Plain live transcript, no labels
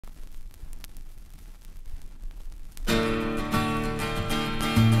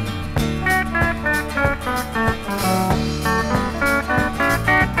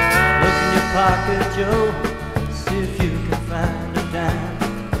pocket, Joe, see if you can find a dime,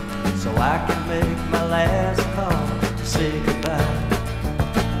 so I can make my last call to say goodbye.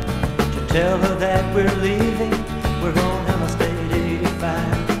 To tell her that we're leaving, we're on Interstate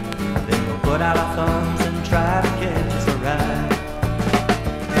 85. Then we'll put out our thumbs and try to catch a ride.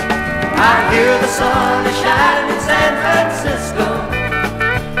 I hear the sun is shining in San Francisco.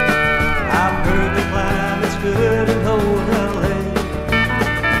 I've heard the climate's good in old LA.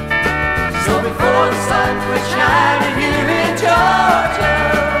 So before the sun quits shining here in Georgia,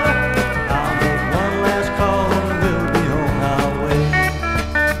 I'll make one last call and we'll be on our way.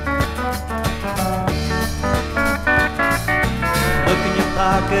 Look in your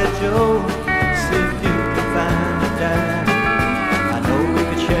pocket, Joe, see if you can find a dime. I know we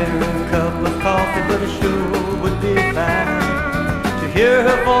could share a cup of coffee, but it sure would be fine to hear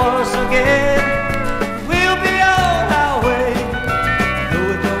her voice again. We'll be on our way. Though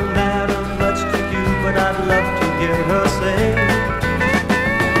it don't matter much to you, but I'd love to hear her say,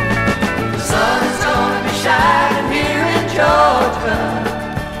 the sun is gonna be shining here in Georgia.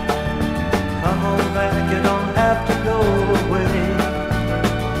 Come on back, you don't have to go away.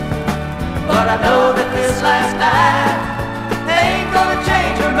 But I know that this last night ain't gonna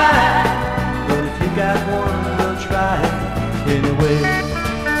change her mind. But if you got one, we'll try it anyway.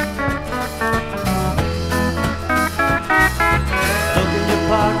 Look in your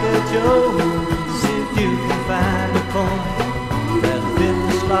pocket, Joe, see if you can find a coin that'll fit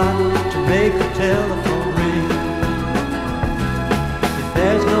the slot to make the telephone ring. If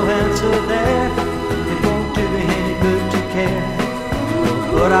there's no answer there, it won't do me any good to care. We'll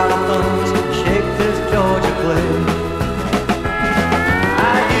put out our thumbs and shake this Georgia clay.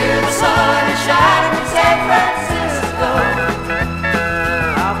 I hear the sun is shining in San Francisco.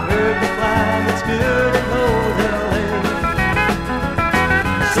 I've heard the climate's good in old LA.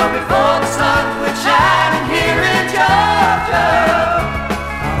 So before the sun quits shining here in Georgia,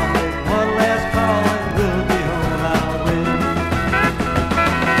 I'll make one last call and we'll be on our way.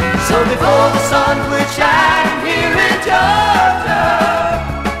 So before the sun quits shining here in Georgia,